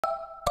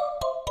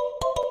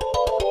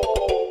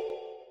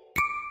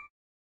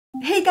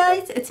Hey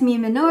guys, it's me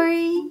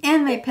Minori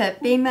and my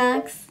pet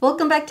Baymax.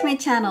 Welcome back to my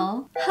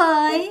channel.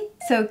 Hi!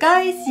 So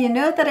guys, you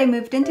know that I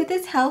moved into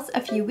this house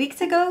a few weeks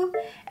ago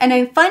and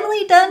I'm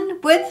finally done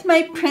with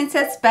my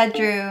princess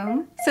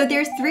bedroom. So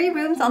there's 3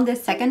 rooms on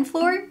this second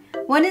floor.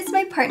 One is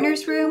my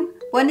partner's room,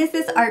 one is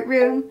this art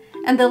room,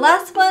 and the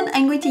last one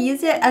I'm going to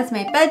use it as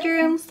my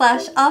bedroom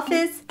slash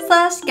office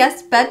slash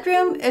guest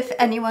bedroom if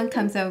anyone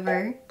comes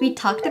over. We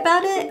talked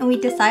about it and we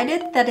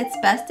decided that it's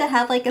best to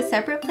have like a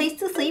separate place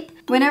to sleep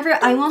whenever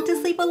I want to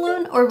sleep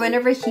alone or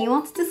whenever he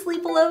wants to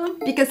sleep alone,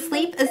 because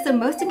sleep is the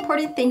most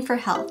important thing for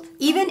health.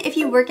 Even if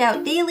you work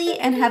out daily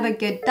and have a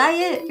good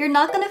diet, you're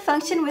not going to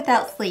function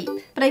without sleep.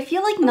 But I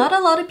feel like not a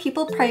lot of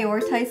people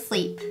prioritize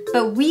sleep,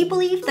 but we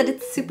believe that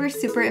it's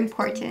super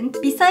important.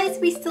 Besides,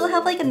 we still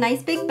have like a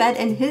nice big bed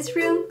in his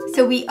room,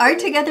 so we are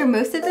together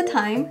most of the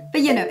time,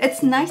 but you know,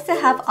 it's nice to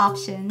have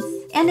options.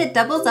 And it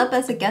doubles up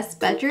as a guest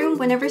bedroom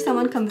whenever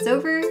someone comes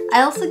over.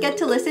 I also get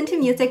to listen to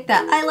music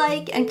that I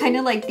like and kind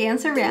of like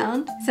dance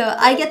around. So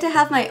I get to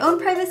have my own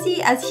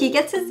privacy as he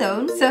gets his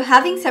own. So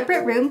having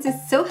separate rooms is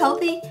so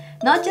healthy,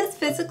 not just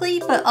physically,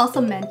 but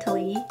also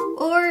mentally.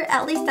 Or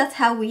at least that's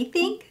how we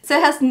think. So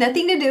it has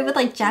nothing to do with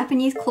like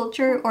Japanese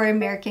culture or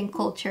American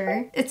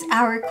culture. It's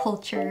our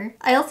culture.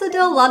 I also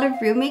do a lot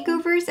of room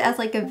makeovers as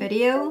like a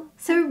video.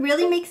 So it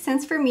really makes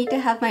sense for me to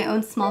have my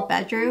own small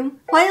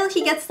bedroom, while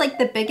he gets like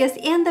the biggest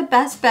and the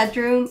best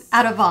bedroom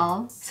out of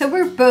all. So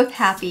we're both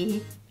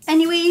happy.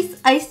 Anyways,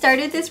 I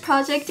started this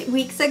project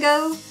weeks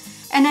ago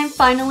and I'm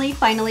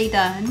finally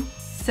done.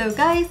 So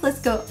guys, let's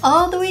go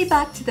all the way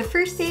back to the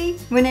first day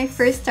when I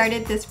first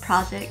started this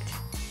project.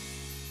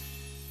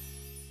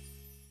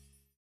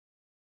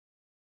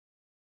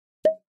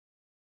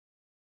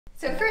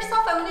 So first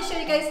off, I'm going to show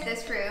you guys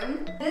this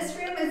room. This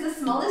room is the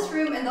smallest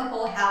room in the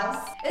whole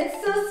house.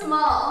 It's so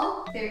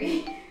small.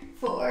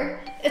 4.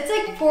 It's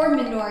like 4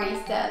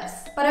 Minori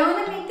steps. But I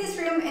want to make this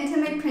room into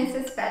my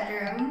princess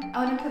bedroom.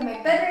 I want to put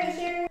my bed right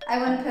here. I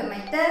want to put my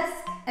desk.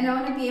 And I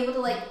want to be able to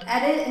like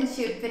edit and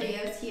shoot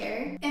videos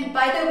here. And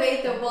by the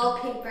way, the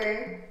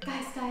wallpaper.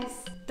 Guys,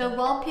 the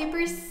wallpaper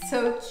is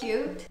so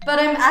cute. But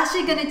I'm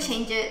actually going to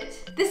change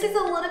it. This is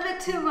a little bit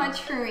too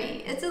much for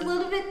me. It's a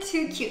little bit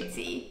too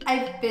cutesy.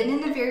 I've been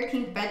in a very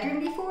pink bedroom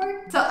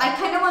before, so I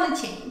kind of want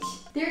to change.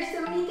 There's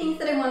so many things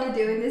that I want to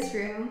do in this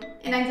room,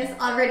 and I'm just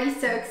already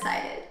so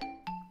excited.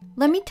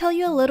 Let me tell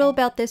you a little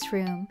about this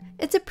room.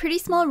 It's a pretty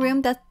small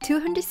room that's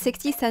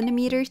 260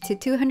 centimeters to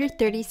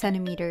 230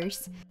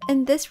 centimeters.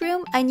 In this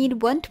room, I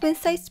need 1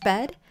 twin-sized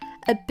bed,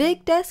 a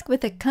big desk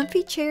with a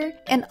comfy chair,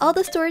 and all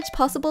the storage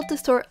possible to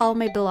store all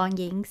my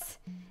belongings.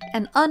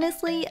 And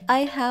honestly, I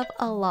have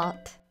a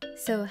lot.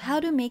 So how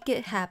to make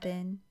it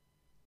happen?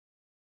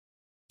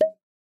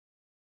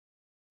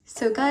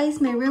 So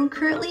guys, my room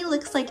currently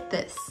looks like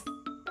this.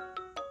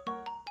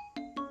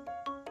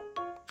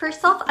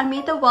 First off, I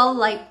made the wall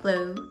light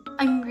blue.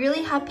 I'm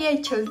really happy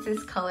I chose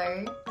this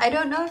color. I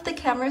don't know if the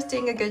camera's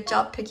doing a good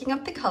job picking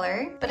up the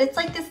color, but it's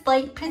like this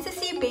light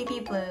princessy baby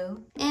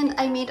blue. And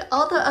I made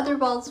all the other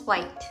walls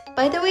white.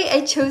 By the way,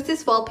 I chose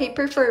this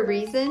wallpaper for a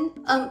reason.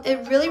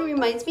 It really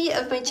reminds me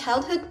of my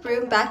childhood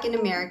room back in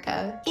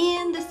America.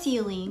 And the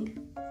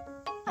ceiling.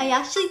 I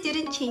actually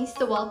didn't change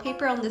the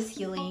wallpaper on the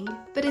ceiling,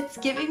 but it's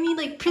giving me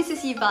like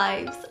princessy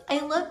vibes. I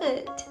love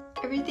it.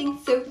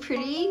 Everything's so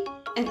pretty.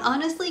 And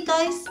honestly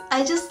guys,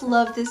 I just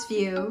love this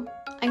view.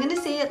 I'm gonna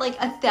say it like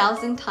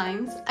 1,000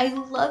 times. I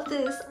love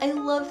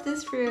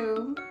this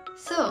room.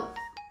 So,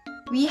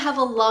 we have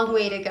a long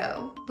way to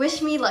go.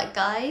 Wish me luck,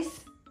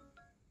 guys.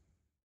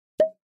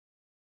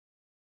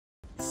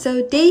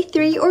 So day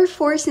 3 or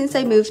 4 since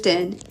I moved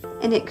in,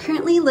 and it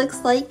currently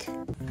looks like,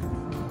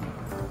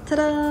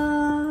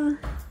 ta-da!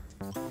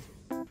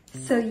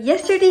 So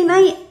yesterday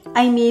night,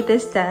 I made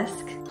this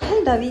desk.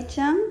 Hi,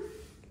 Davi-chan.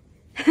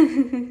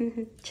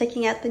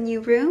 Checking out the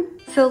new room.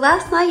 So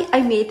last night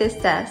I made this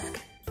desk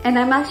and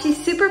I'm actually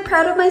super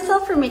proud of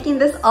myself for making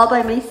this all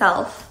by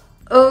myself.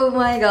 Oh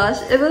my gosh,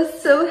 it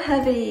was so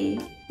heavy.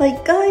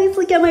 Like guys,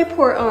 look at my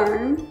poor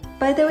arm.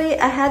 By the way,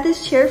 I had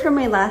this chair from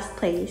my last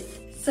place.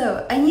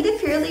 So I need a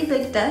fairly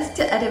big desk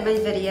to edit my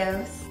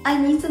videos. I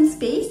need some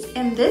space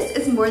and this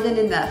is more than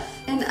enough.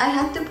 And I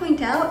have to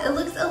point out, it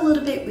looks a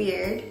little bit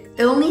weird.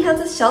 It only has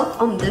a shelf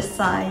on this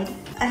side.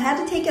 I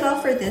had to take it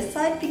off for this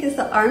side because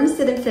the arms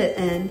didn't fit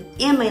in,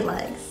 and my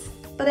legs.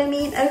 But I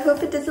mean, I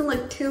hope it doesn't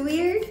look too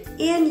weird.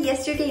 And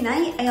yesterday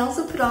night, I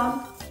also put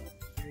on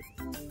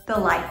the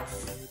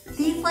lights.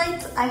 These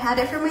lights, I had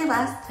it from my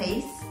last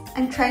place.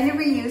 I'm trying to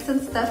reuse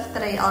some stuff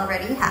that I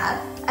already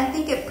had. I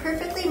think it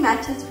perfectly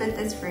matches with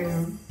this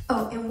room.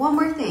 Oh, and one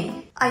more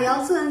thing. I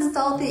also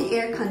installed the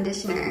air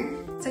conditioner.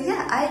 So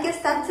yeah, I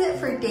guess that's it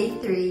for day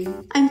 3.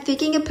 I'm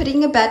thinking of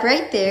putting a bed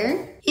right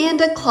there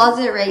and a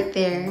closet right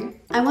there.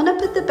 I want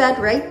to put the bed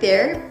right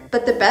there,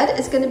 but the bed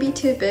is going to be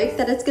too big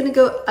that it's going to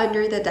go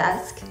under the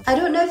desk. I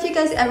don't know if you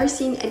guys ever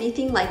seen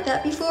anything like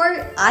that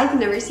before. I've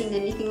never seen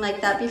anything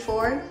like that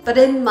before, but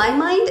in my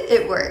mind,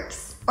 it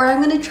works. Or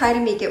I'm going to try to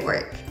make it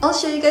work. I'll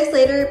show you guys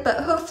later, but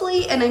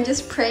hopefully, and I'm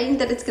just praying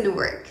that it's going to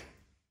work.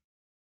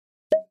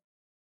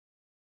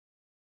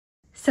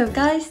 So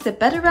guys, the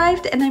bed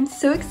arrived and I'm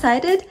so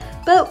excited,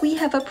 but we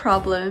have a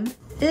problem.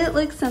 It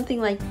looks something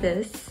like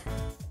this.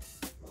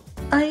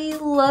 I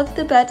love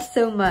the bed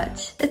so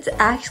much. It's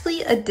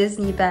actually a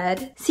Disney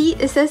bed. See,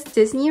 it says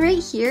Disney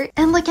right here,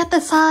 and look at the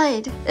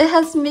side. It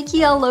has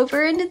Mickey all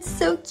over and it's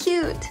so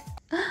cute.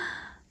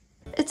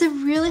 It's a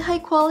really high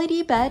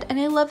quality bed and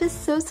I love it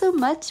so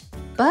much,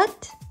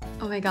 but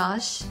oh my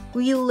gosh,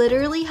 we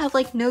literally have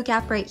like no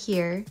gap right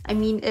here. I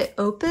mean, it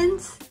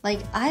opens. Like,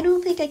 I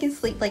don't think I can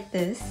sleep like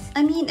this.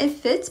 I mean, it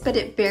fits, but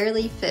it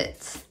barely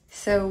fits.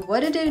 So what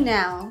to do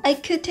now? I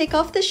could take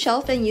off the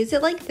shelf and use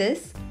it like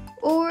this,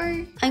 or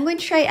I'm going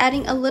to try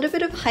adding a little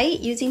bit of height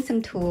using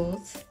some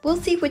tools. We'll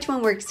see which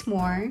one works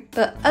more.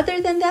 But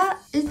other than that,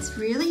 it's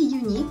really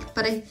unique,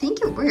 but I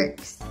think it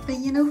works. But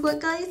you know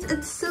what, guys?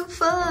 It's so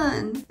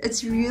fun.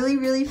 It's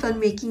really fun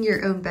making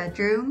your own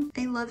bedroom.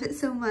 I love it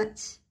so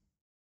much.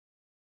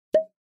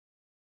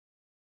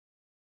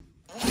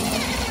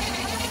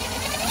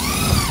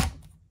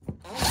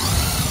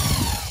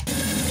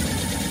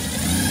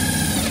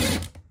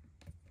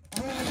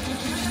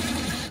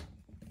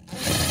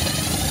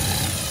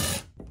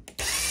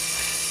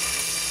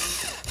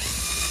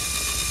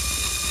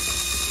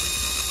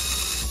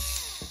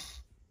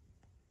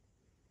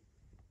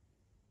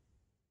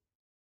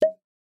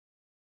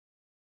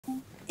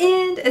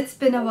 And it's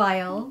been a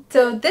while.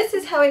 So this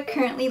is how it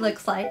currently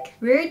looks like.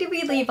 Where did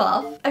we leave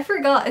off? I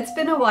forgot, it's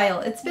been a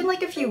while. It's been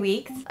like a few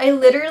weeks. I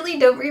literally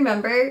don't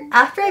remember.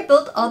 After I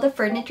built all the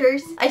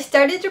furnitures, I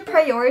started to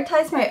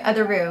prioritize my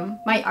other room,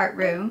 my art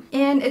room.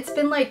 And it's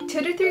been like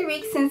 2 to 3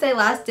 weeks since I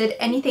last did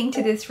anything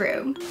to this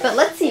room. But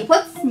let's see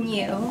what's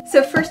new.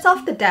 So first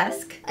off, the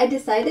desk. I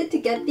decided to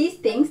get these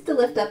things to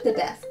lift up the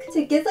desk. So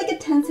it gives like a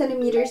 10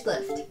 centimeters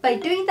lift. By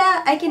doing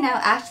that, I can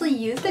now actually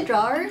use the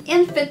drawer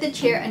and fit the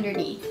chair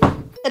underneath.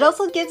 It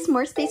also gives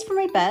more space for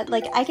my bed,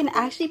 like I can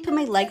actually put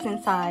my legs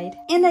inside.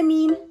 And I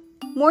mean,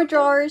 more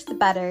drawers, the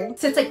better.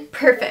 So it's like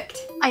perfect.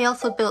 I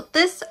also built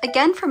this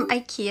again from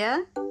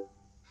IKEA.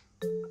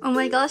 Oh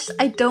my gosh,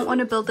 I don't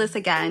want to build this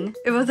again.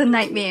 It was a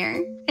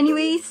nightmare.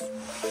 Anyways,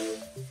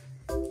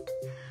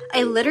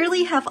 I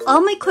literally have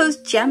all my clothes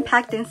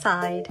jam-packed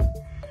inside.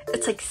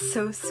 It's like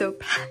so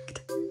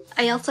packed.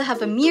 I also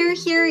have a mirror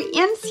here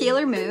and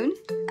Sailor Moon.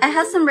 I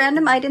have some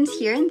random items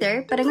here and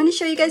there, but I'm going to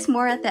show you guys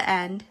more at the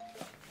end.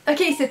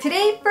 Okay, so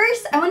today,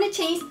 first, I want to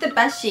change the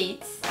bed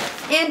sheets.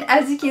 And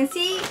as you can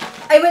see,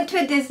 I went to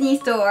a Disney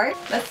store.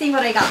 Let's see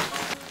what I got.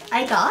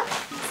 I got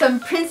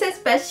some princess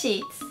bed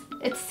sheets.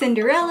 It's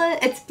Cinderella,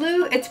 it's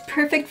blue, it's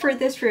perfect for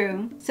this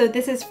room. So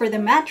this is for the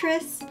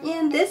mattress,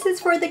 and this is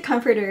for the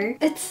comforter.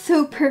 It's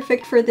so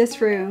perfect for this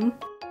room.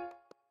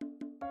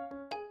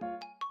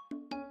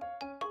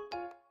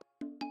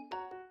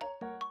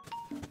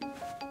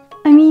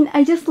 I mean,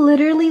 I just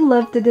literally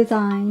love the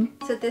design.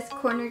 So this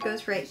corner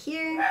goes right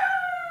here.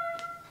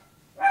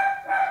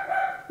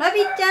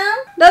 Lovey-chan!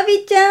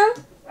 Lovey-chan!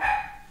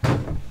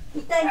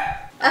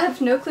 I have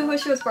no clue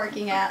what she was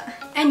barking at.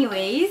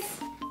 Anyways.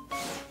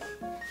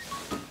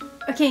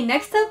 Okay,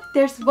 next up,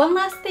 there's one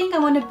last thing I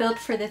want to build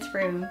for this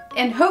room.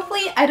 And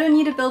hopefully I don't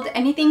need to build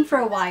anything for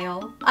a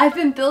while. I've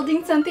been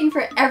building something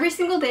for every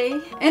single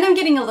day, and I'm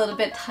getting a little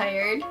bit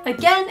tired.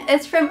 Again,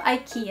 it's from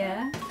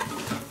IKEA.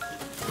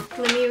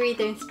 Let me read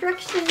the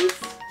instructions.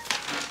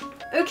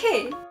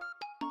 Okay.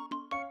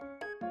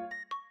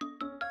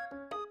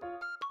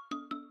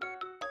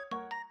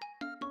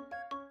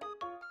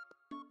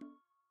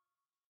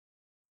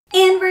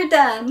 And we're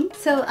done.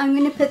 So I'm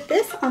gonna put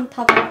this on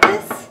top of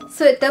this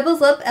so it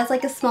doubles up as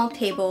like a small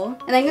table.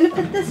 And I'm gonna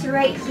put this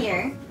right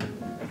here.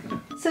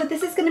 So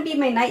this is gonna be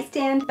my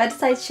nightstand,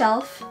 bedside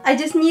shelf. I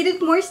just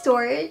needed more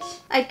storage.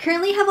 I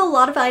currently have a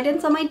lot of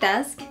items on my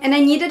desk and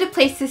I needed a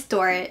place to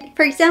store it.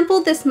 For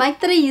example, this mic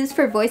that I use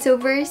for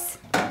voiceovers.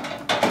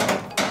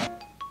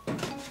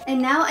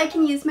 And now I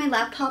can use my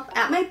laptop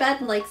at my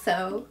bed like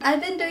so.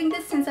 I've been doing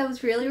this since I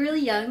was really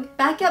young,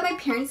 back at my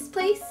parents'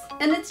 place,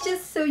 and it's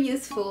just so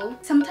useful.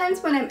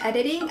 Sometimes when I'm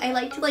editing, I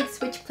like to like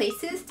switch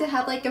places to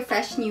have like a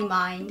fresh new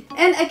mind.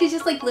 And I could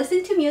just like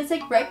listen to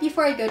music right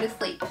before I go to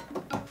sleep.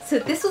 So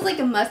this was like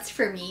a must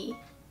for me.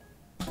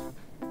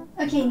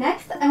 Okay,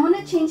 next I want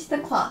to change the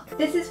clock.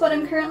 This is what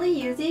I'm currently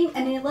using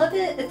and I love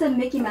it. It's a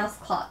Mickey Mouse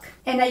clock.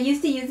 And I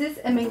used to use this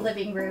in my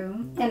living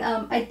room. And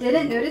I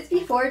didn't notice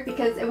before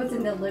because it was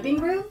in the living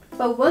room.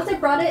 But once I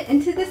brought it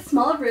into this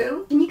small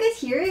room, can you guys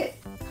hear it?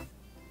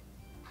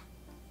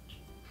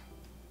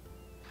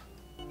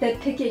 The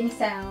ticking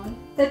sound.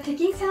 The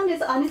ticking sound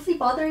is honestly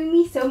bothering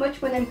me so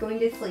much when I'm going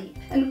to sleep.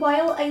 And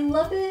while I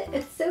love it,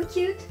 it's so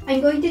cute,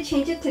 I'm going to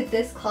change it to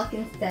this clock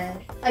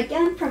instead.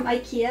 Again from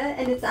IKEA,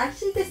 and it's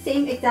actually the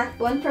same exact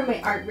one from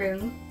my art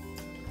room.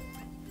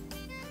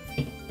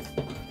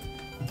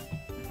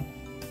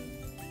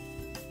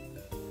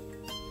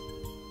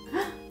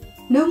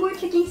 No more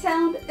ticking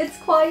sound, it's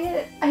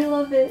quiet, I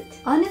love it.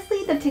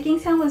 Honestly, the ticking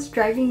sound was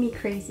driving me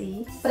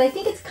crazy, but I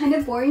think it's kind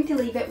of boring to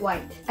leave it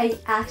white. I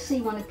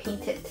actually want to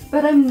paint it,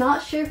 but I'm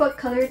not sure what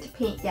color to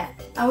paint yet.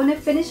 I want to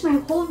finish my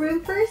whole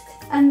room first,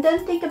 and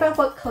then think about about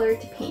what color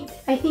to paint.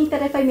 I think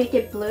that if I make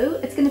it blue,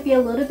 it's gonna be a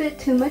little bit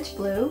too much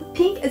blue.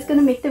 Pink is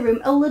gonna make the room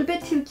a little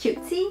bit too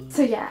cutesy.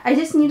 So yeah, I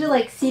just need to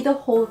like see the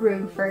whole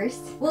room first.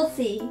 We'll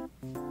see.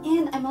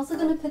 And I'm also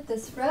gonna put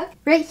this rug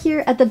right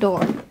here at the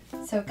door.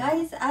 So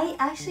guys, I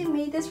actually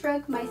made this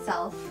rug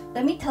myself.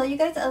 Let me tell you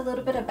guys a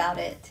little bit about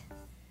it.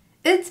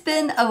 It's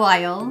been a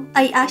while.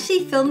 I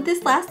actually filmed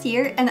this last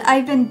year and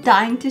I've been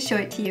dying to show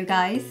it to you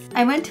guys.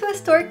 I went to a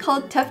store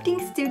called TUFTING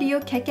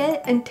STUDIO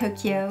KEKE in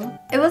Tokyo.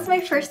 It was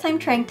my first time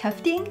trying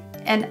tufting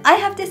and I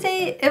have to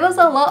say it was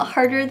a lot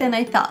harder than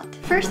I thought.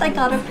 First I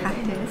gotta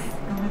practice.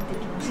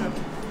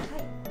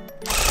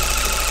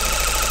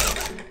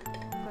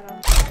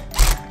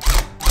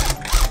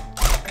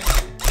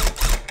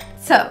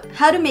 So,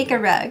 how to make a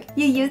rug.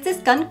 You use this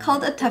gun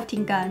called a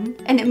tufting gun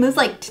and it moves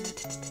like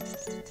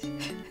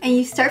and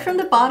you start from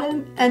the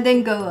bottom and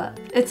then go up.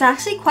 It's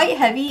actually quite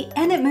heavy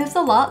and it moves a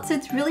lot, so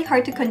it's really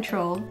hard to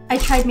control. I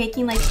tried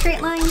making like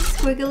straight lines,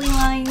 squiggly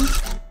lines.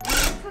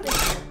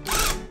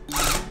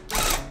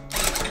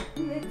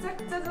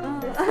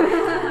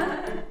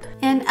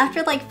 And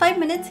after like 5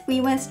 minutes, we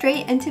went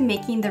straight into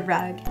making the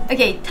rug.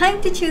 Okay,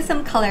 time to choose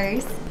some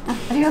colors.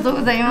 ありがとう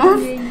ございま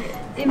す。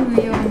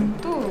M4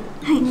 と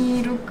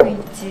261。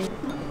それを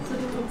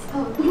使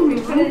う。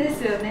これで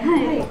すよね。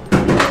はい。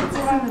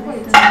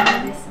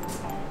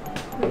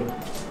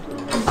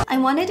I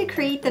wanted to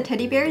create the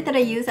teddy bear that I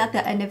use at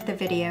the end of the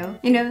video.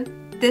 You know,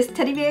 this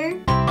teddy bear?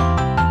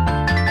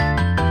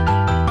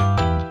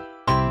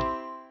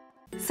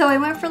 So I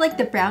went for like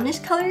the brownish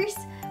colors,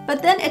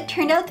 but then it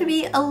turned out to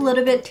be a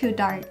little bit too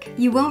dark.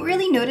 You won't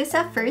really notice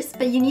at first,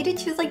 but you need to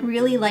choose like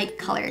really light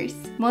colors.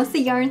 Once the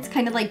yarns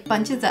kind of like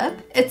bunches up,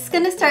 it's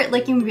gonna start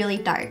looking really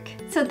dark.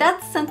 So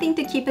that's something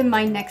to keep in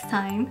mind next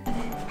time.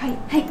 は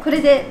い、こ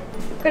れで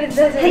大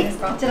丈夫です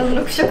か？こちら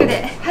の6色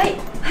で。はい、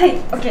はい、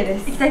OK で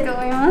す。いきたいと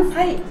思います。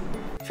はい。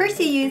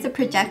First, you use a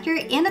projector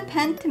and a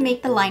pen to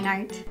make the line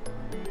art.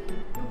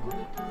 横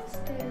に倒し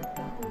てやっ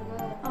た方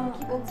が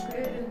気が作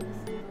れるんで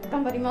すけど。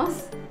頑張りま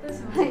す。どうし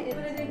ます？はい、こ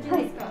れでいきま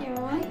すか？はい、いき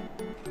ます。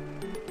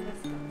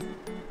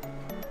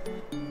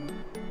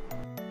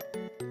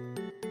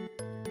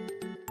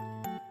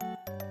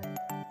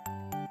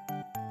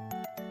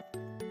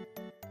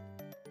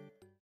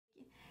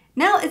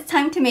Now it's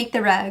time to make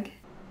the rug.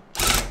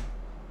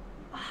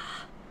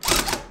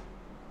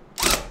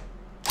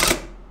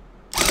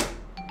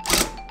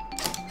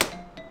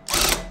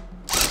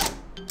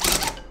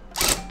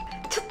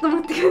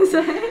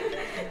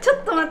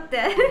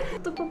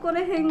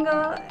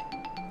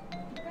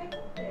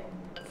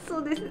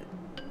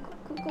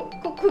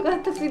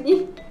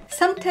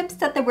 Some tips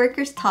that the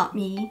workers taught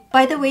me.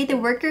 By the way, the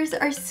workers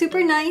are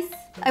super nice.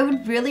 I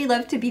would really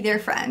love to be their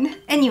friend.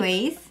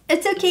 Anyways,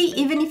 it's okay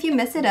even if you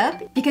mess it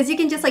up because you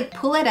can just like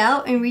pull it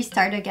out and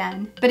restart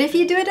again. But if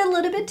you do it a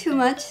little bit too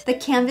much, the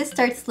canvas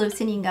starts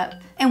loosening up.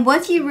 And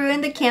once you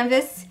ruin the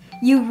canvas,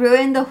 you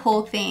ruin the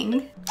whole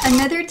thing.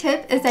 Another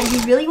tip is that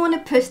you really want to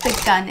push the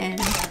gun in.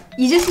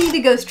 You just need to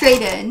go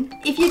straight in.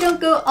 If you don't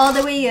go all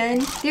the way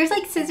in, there's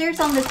like scissors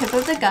on the tip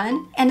of the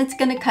gun and it's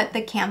gonna cut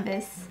the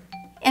canvas.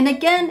 And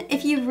again,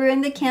 if you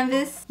ruin the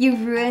canvas, you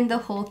ruin the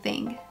whole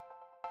thing.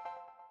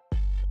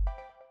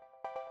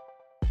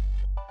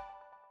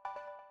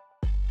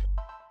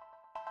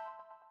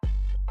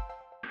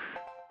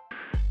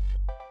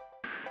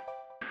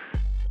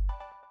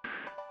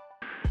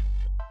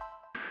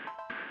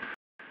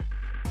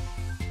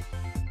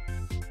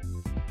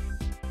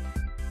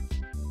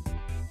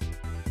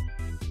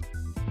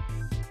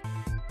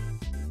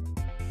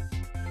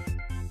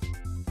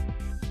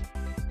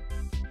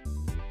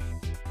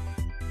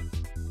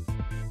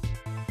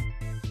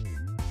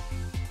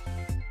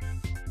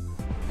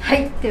は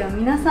い、では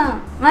皆さ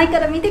ん前か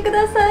ら見てく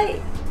ださい。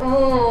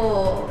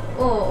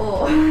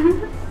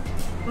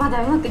ま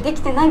だうまくで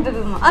きてない部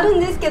分もあるん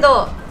ですけ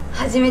ど、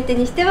初めて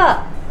にして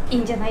はいい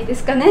んじゃないで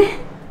すかね。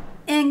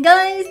And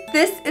guys,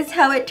 this is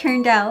how it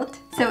turned out.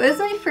 So it was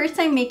my first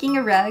time making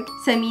a rug,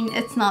 so I mean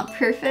it's not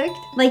perfect.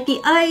 Like the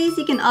eyes,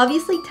 you can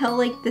obviously tell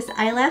like this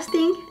eyelash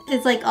thing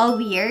is like all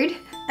weird.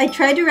 I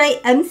tried to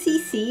write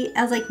MCC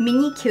as like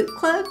Mini Cute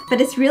Club,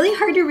 but it's really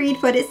hard to read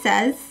what it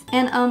says.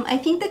 And I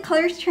think the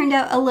colors turned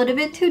out a little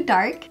bit too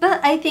dark, but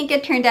I think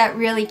it turned out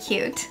really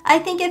cute. I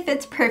think it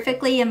fits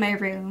perfectly in my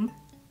room.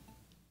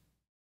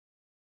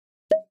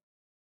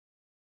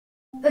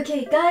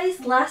 Okay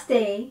guys, last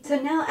day. So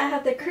now I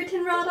have the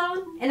curtain rod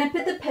on and I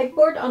put the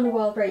pegboard on the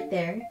wall right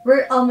there.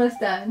 We're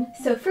almost done.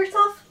 So first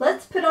off,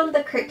 let's put on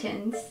the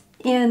curtains.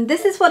 And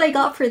this is what I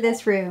got for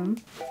this room.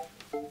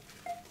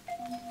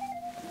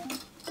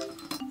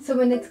 So So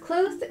when it's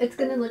closed, it's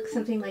gonna look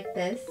something like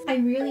this. I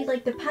really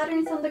like the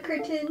patterns on the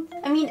curtain.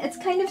 I mean, it's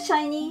kind of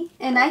shiny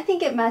and I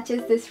think it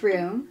matches this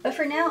room. But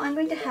for now, I'm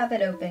going to have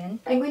it open.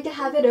 I'm going to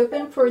have it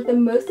open for the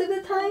most of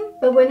the time,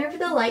 but whenever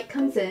the light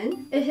comes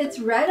in, it hits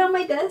right on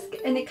my desk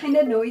and it kind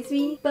of annoys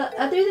me. But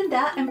other than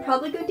that, I'm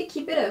probably going to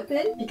keep it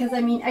open because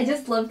I mean, I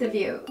just love the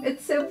view.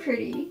 It's so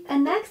pretty.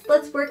 And next,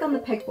 let's work on the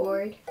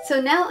pegboard.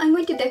 So now I'm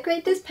going to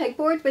decorate this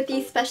pegboard with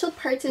these special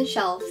parts and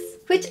shelves,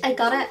 which I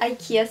got at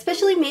IKEA,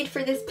 specially made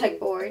for this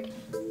pegboard.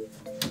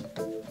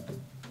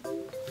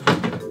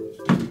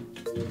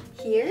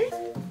 Here.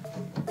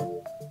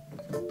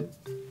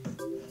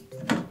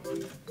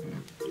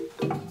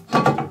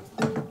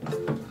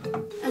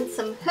 And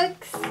some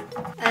hooks.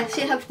 I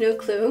actually have no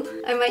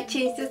clue. I might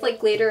change this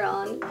like later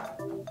on.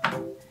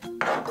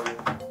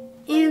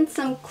 And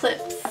some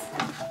clips.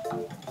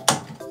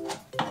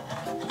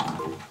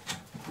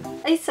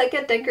 I suck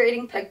at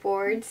decorating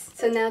pegboards.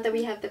 So now that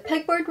we have the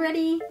pegboard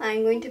ready,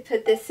 I'm going to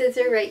put this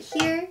scissor right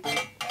here,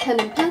 pen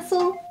and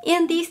pencil,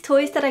 and these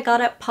toys that I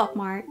got at Pop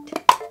Mart.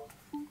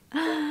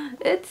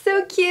 It's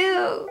so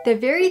cute! The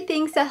very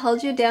things that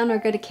held you down are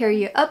going to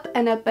carry you up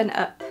and up and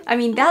up. I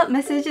mean, that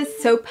message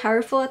is so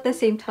powerful at the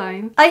same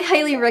time. I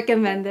highly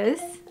recommend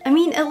this. I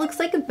mean, it looks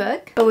like a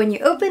book, but when you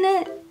open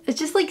it, it's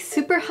just like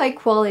super high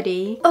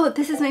quality. Oh,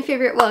 this is my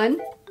favorite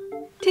one.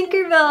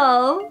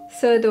 Tinkerbell!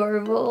 So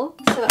adorable.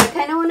 So I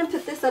kind of want to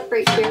put this up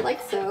right here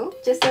like so,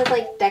 just as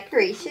like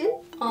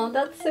decoration. Oh,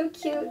 that's so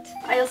cute.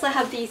 I also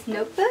have these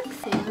notebooks.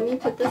 And let me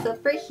put this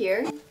up right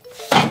here.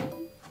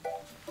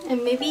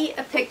 And maybe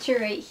a picture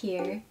right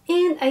here.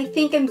 And I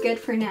think I'm good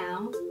for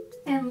now.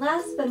 And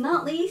last but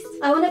not least,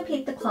 I want to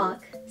paint the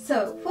clock.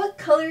 So what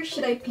color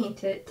should I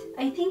paint it?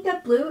 I think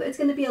that blue is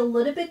going to be a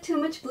little bit too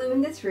much blue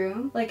in this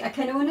room. Like I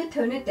kind of want to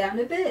tone it down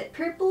a bit.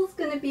 Purple's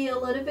going to be a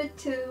little bit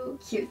too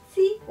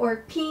cutesy.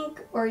 Or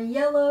pink or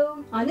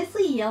yellow.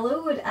 Honestly,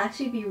 yellow would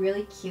actually be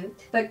really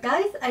cute. But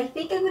guys, I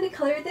think I'm going to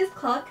color this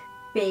clock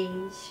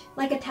beige.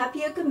 Like a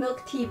tapioca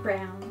milk tea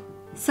brown.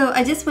 So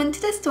I just went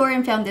to the store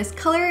and found this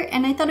color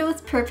and I thought it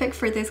was perfect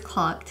for this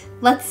clock.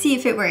 Let's see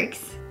if it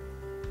works.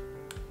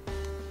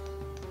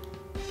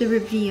 The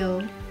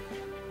reveal.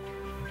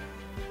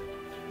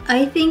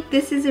 I think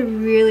this is a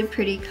really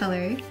pretty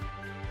color.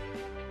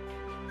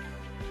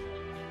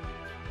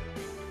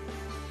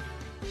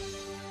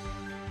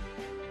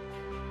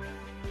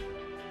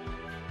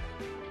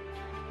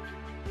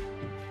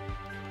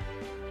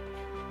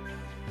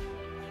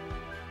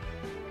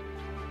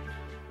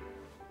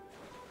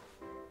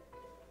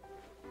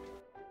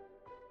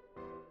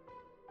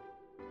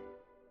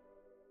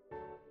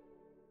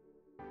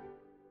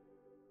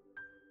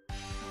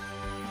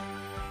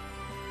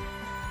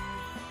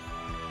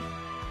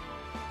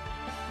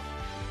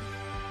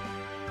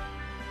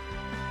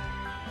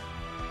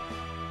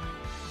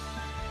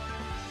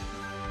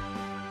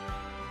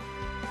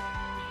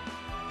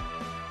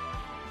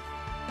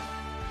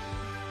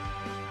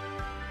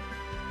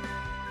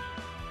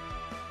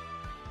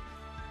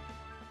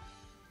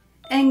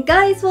 And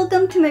guys,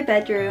 welcome to my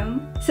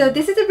bedroom. So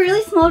this is a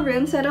really small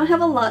room, so I don't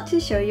have a lot to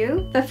show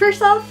you. But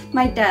first off,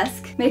 my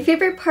desk. My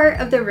favorite part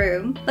of the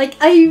room. Like,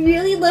 I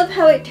really love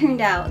how it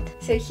turned out.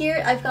 So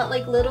here, I've got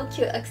like little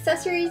cute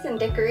accessories and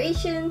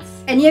decorations.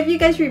 Any of you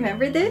guys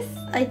remember this?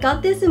 I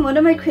got this in one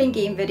of my crane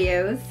game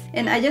videos.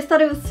 And I just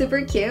thought it was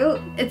super cute.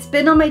 It's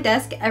been on my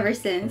desk ever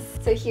since.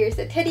 So here's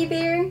a teddy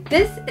bear.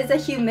 This is a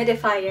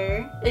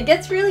humidifier. It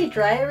gets really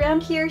dry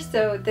around here,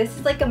 so this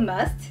is like a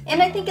must.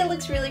 And I think it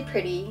looks really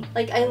pretty.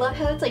 Like, I love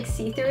how it's like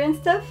see-through and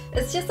stuff.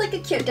 It's just like a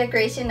cute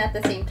decoration at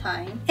the same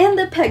time. And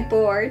the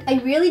pegboard.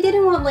 I really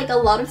didn't want like a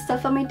lot of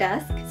stuff on my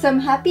desk, so I'm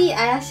happy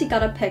I actually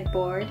got a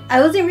pegboard.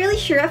 I wasn't really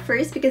sure at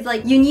first because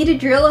like you need to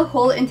drill a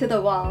hole into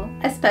the wall,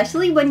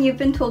 especially when you've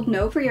been told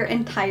no for your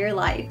entire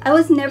life. I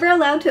was never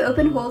allowed to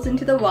open holes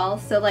into the wall,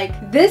 so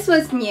like this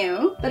was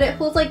new, but it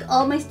holds like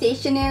all my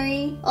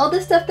stationery, all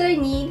the stuff that I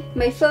need,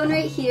 my phone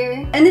right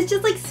here, and it's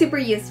just like super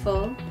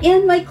useful.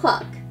 And my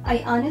clock.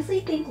 I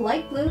honestly think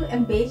light blue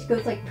and beige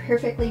goes like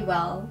perfectly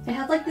well. It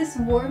has like this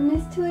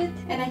warmness to it,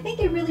 and I think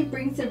it really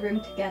brings the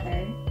room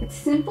together. It's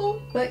simple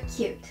but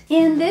cute.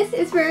 And this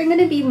is where I'm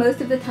gonna be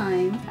most of the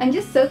time. I'm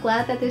just so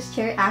glad that this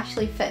chair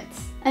actually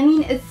fits. I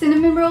mean, it's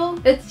cinnamon roll,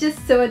 it's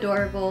just so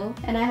adorable.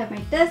 And I have my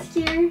desk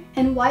here,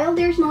 and while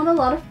there's not a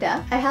lot of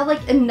depth, I have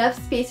like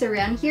enough space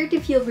around here to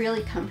feel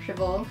really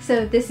comfortable.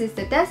 So this is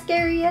the desk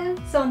area.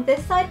 So on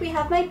this side we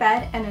have my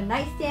bed and a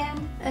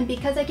nightstand, and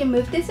because I can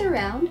move this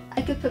around,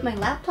 I could put my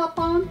laptop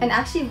on and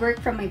actually work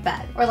from my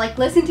bed, or like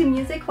listen to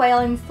music while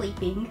I'm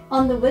sleeping.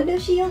 On the window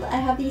shield, I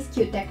have these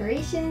cute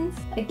decorations,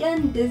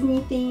 again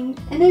Disney themed,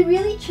 and I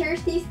really cherish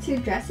these two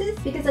dresses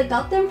because I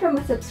got them from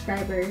a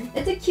subscriber.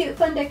 It's a cute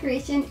fun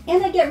decoration,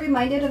 and I get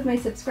reminded of my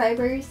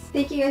subscribers.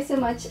 Thank you guys so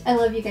much. I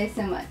love you guys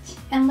so much.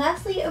 And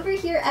lastly, over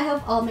here I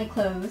have all my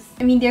clothes.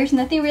 I mean, there's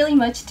nothing really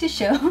much to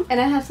show.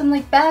 And I have some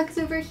like bags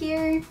over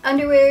here,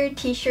 underwear,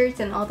 t-shirts,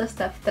 and all the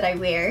stuff that I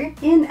wear.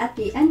 And at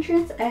the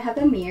entrance I have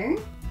a mirror.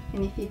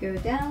 And if you go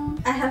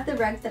down, I have the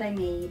rug that I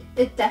made.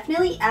 It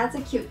definitely adds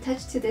a cute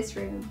touch to this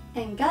room.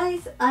 And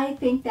guys, I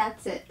think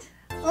that's it.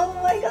 Oh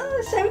my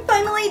gosh, I'm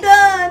finally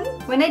done!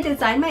 When I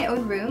design my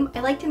own room,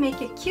 I like to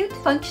make it cute,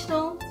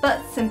 functional,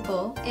 but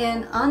simple.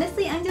 And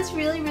honestly, I'm just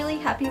really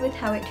happy with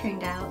how it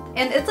turned out.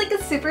 And it's like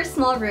a super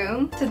small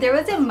room, so there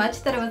wasn't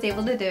much that I was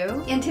able to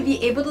do. And to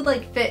be able to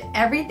like fit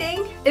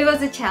everything, it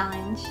was a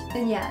challenge.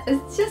 And yeah,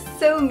 it's just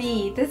so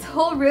me. This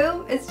whole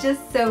room is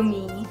just so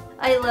me.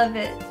 I love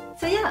it.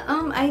 So yeah,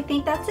 I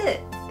think that's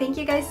it. Thank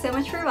you guys so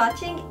much for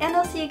watching, and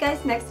I'll see you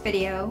guys next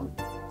video.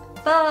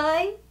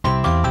 Bye!